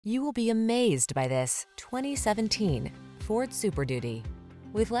You will be amazed by this 2017 Ford Super Duty.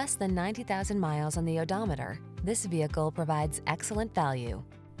 With less than 90,000 miles on the odometer, this vehicle provides excellent value.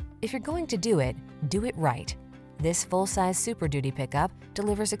 If you're going to do it right. This full-size Super Duty pickup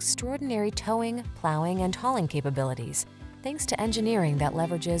delivers extraordinary towing, plowing, and hauling capabilities, thanks to engineering that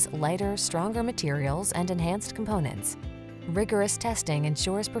leverages lighter, stronger materials and enhanced components. Rigorous testing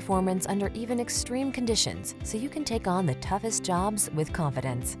ensures performance under even extreme conditions, so you can take on the toughest jobs with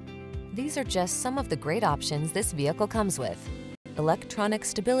confidence. These are just some of the great options this vehicle comes with: electronic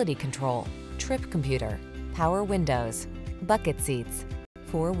stability control, trip computer, power windows, bucket seats,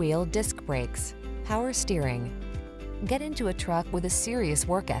 four-wheel disc brakes, power steering. Get into a truck with a serious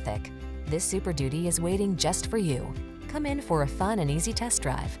work ethic. This Super Duty is waiting just for you. Come in for a fun and easy test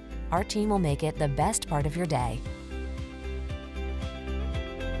drive. Our team will make it the best part of your day.